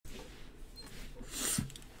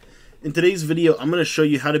In today's video, I'm going to show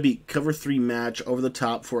you how to beat cover 3 match over the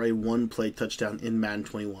top for a one-play touchdown in Madden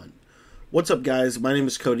 21. What's up, guys? My name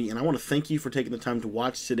is Cody, and I want to thank you for taking the time to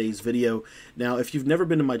watch today's video. Now, if you've never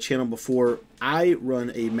been to my channel before, I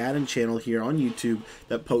run a Madden channel here on YouTube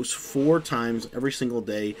that posts 4 times every single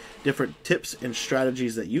day, different tips and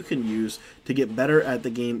strategies that you can use to get better at the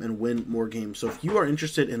game and win more games. So if you are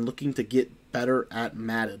interested in looking to get better at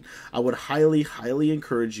Madden, I would highly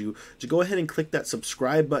encourage you to go ahead and click that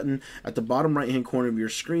subscribe button at the bottom right hand corner of your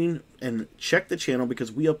screen and check the channel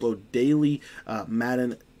because we upload daily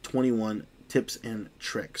Madden 21 tips and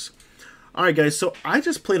tricks. Alright, guys, so I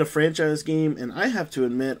just played a franchise game, and I have to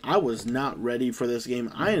admit I was not ready for this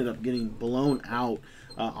game. I ended up getting blown out,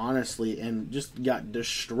 honestly, and just got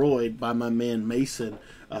destroyed by my man Mason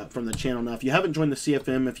from the channel. Now, if you haven't joined the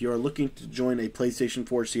CFM, if you are looking to join a PlayStation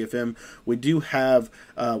 4 CFM,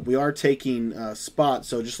 we are taking spots,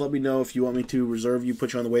 so just let me know if you want me to reserve you,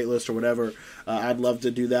 put you on the wait list or whatever. I'd love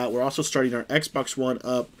to do that. We're also starting our Xbox One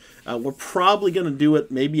up. We're probably going to do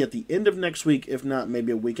it maybe at the end of next week, if not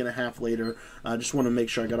maybe a week and a half later. I just want to make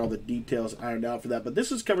sure I got all the details ironed out for that. But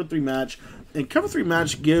this is cover 3 match, and cover 3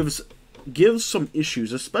 match gives some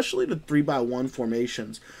issues, especially the 3x1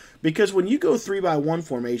 formations, because when you go 3x1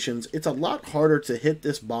 formations, it's a lot harder to hit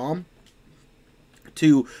this bomb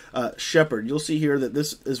to shepherd. You'll see here that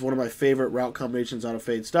this is one of my favorite route combinations out of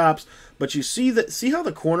fade stops, but you see how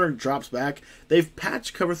the corner drops back? They've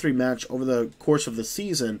patched cover 3 match over the course of the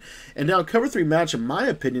season, and now cover 3 match, in my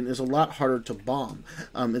opinion, is a lot harder to bomb.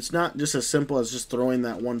 It's not just as simple as just throwing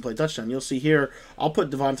that one-play touchdown. You'll see here, I'll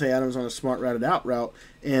put Devontae Adams on a smart routed out route,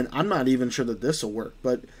 and I'm not even sure that this will work,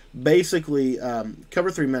 but basically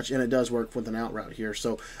cover 3 match, and it does work with an out route here.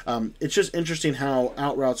 So it's just interesting how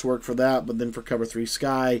out routes work for that, but then for cover 3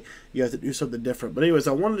 sky you have to do something different. But anyways,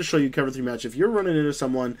 I wanted to show you cover 3 match. If you're running into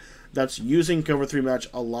someone that's using cover 3 match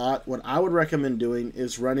a lot, what I would recommend doing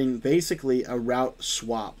is running basically a route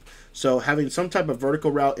swap. So having some type of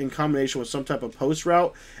vertical route in combination with some type of post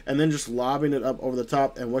route, and then just lobbing it up over the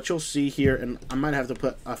top. And what you'll see here, and I might have to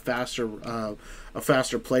put a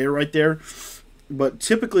faster player right there, but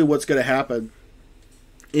typically what's going to happen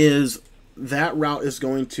is that route is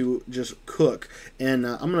going to just cook. And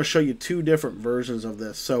I'm going to show you 2 different versions of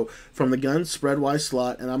this. So from the gun spread-wise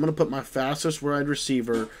slot, and I'm going to put my fastest wide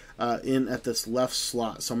receiver in at this left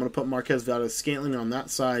slot. So I'm going to put Marquez Valdes-Scantling on that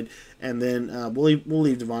side, and then we'll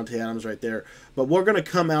leave Devontae Adams right there. But we're going to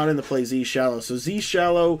come out in the play Z shallow. So Z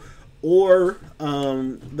shallow or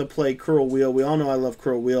the play curl wheel. We all know I love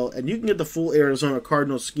curl wheel, and you can get the full Arizona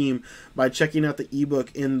Cardinals scheme by checking out the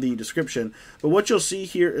ebook in the description. But what you'll see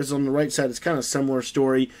here is on the right side, it's kind of a similar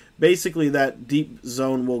story. Basically, that deep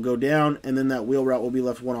zone will go down, and then that wheel route will be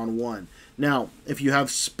left one-on-one. Now, if you have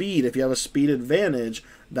speed, if you have a speed advantage,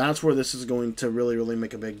 that's where this is going to really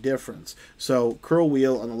make a big difference. So curl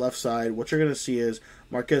wheel on the left side, what you're going to see is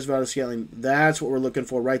Marquez Valdes-Scantling. That's what we're looking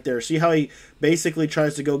for right there. See how he basically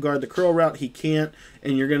tries to go guard the curl route? He can't,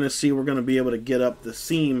 and you're going to see we're going to be able to get up the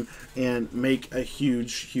seam and make a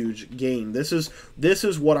huge gain. This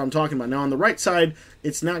is what I'm talking about. Now on the right side,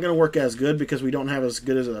 it's not going to work as good because we don't have as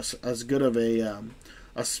good of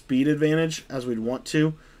a speed advantage as we'd want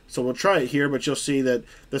to. So we'll try it here, but you'll see that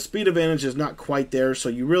the speed advantage is not quite there. So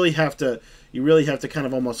you really have to kind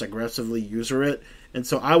of almost aggressively user it. And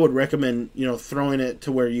so I would recommend, throwing it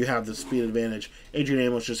to where you have the speed advantage. Adrian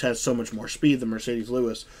Amos just has so much more speed than Mercedes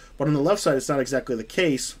Lewis. But on the left side, it's not exactly the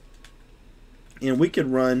case. And we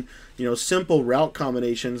could run, simple route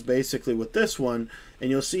combinations basically with this one. And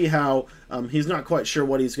you'll see how he's not quite sure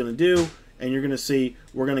what he's going to do. And you're going to see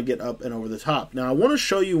we're going to get up and over the top. Now, I want to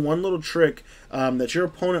show you one little trick that your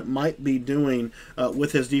opponent might be doing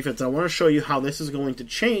with his defense. I want to show you how this is going to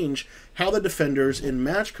change how the defenders in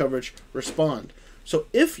match coverage respond. So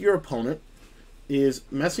if your opponent is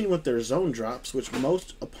messing with their zone drops, which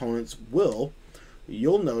most opponents will,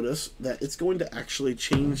 you'll notice that it's going to actually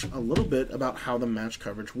change a little bit about how the match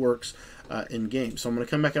coverage works in game. So I'm going to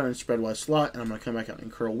come back out in spread-wise slot, and I'm going to come back out in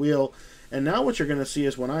curl wheel. And now what you're going to see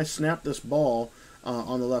is when I snap this ball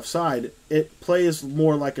on the left side, it plays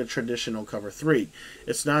more like a traditional cover 3.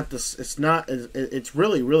 It's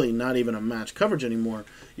really not even a match coverage anymore.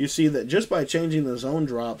 You see that just by changing the zone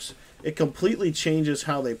drops, it completely changes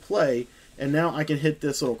how they play, and now I can hit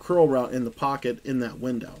this little curl route in the pocket in that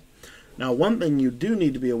window. Now, one thing you do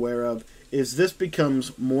need to be aware of is this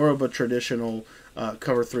becomes more of a traditional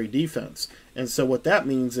cover 3 defense. And so what that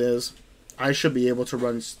means is I should be able to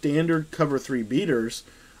run standard cover 3 beaters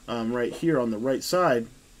right here on the right side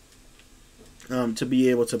to be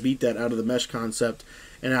able to beat that out of the mesh concept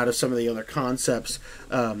and out of some of the other concepts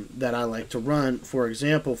that I like to run. For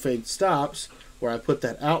example, fade stops where I put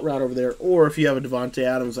that out route over there, or if you have a Devontae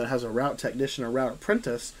Adams that has a route technician or route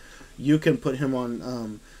apprentice, you can put him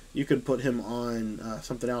on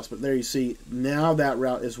something else. But there you see, now that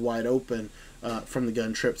route is wide open from the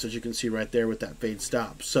gun trips, as you can see right there with that fade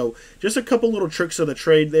stop. So just a couple little tricks of the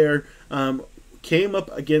trade there. Came up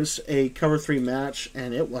against a cover 3 match,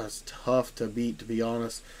 and it was tough to beat, to be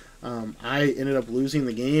honest. I ended up losing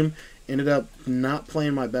the game, ended up not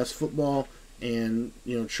playing my best football, and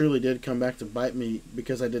truly did come back to bite me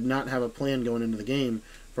because I did not have a plan going into the game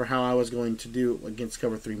for how I was going to do against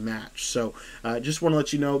cover 3 match. So just want to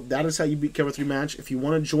let you know that is how you beat cover 3 match. If you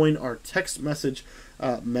want to join our text message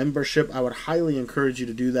membership, I would highly encourage you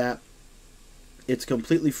to do that. It's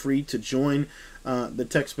completely free to join the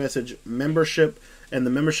text message membership, and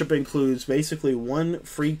the membership includes basically one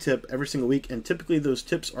free tip every single week, and typically those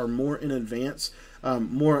tips are more in advance,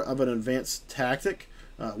 more of an advanced tactic.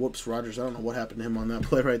 Whoops, Rodgers, I don't know what happened to him on that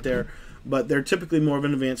play right there, but they're typically more of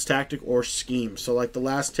an advanced tactic or scheme. So like the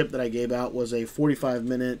last tip that I gave out was a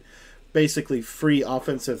 45-minute, basically free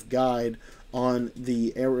offensive guide on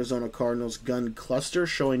the Arizona Cardinals gun cluster,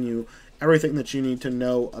 showing you everything that you need to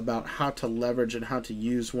know about how to leverage and how to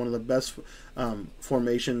use one of the best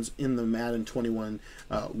formations in the Madden 21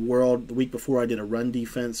 world. The week before, I did a run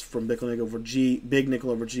defense from big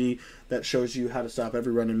nickel over G that shows you how to stop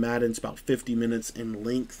every run in Madden. It's about 50 minutes in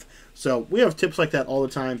length. So we have tips like that all the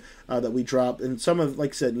time that we drop, and some of,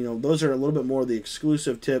 like I said, those are a little bit more of the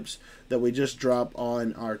exclusive tips that we just drop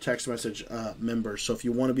on our text message members. So if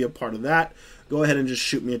you want to be a part of that, go ahead and just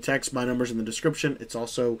shoot me a text. My number's in the description. It's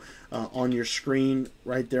also on your screen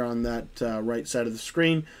right there on that right side of the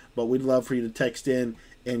screen. But we'd love for you to text in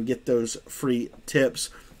and get those free tips.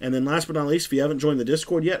 And then last but not least, if you haven't joined the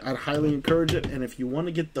Discord yet, I'd highly encourage it. And if you want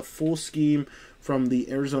to get the full scheme from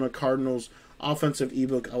the Arizona Cardinals offensive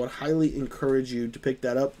ebook, I would highly encourage you to pick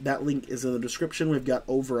that up. That link is in the description. We've got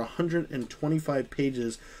over 125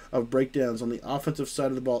 pages of breakdowns on the offensive side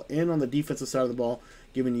of the ball and on the defensive side of the ball,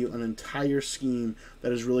 giving you an entire scheme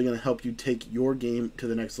that is really going to help you take your game to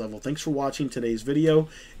the next level. Thanks for watching today's video,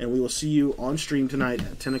 and we will see you on stream tonight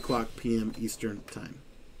at 10 o'clock p.m. Eastern Time.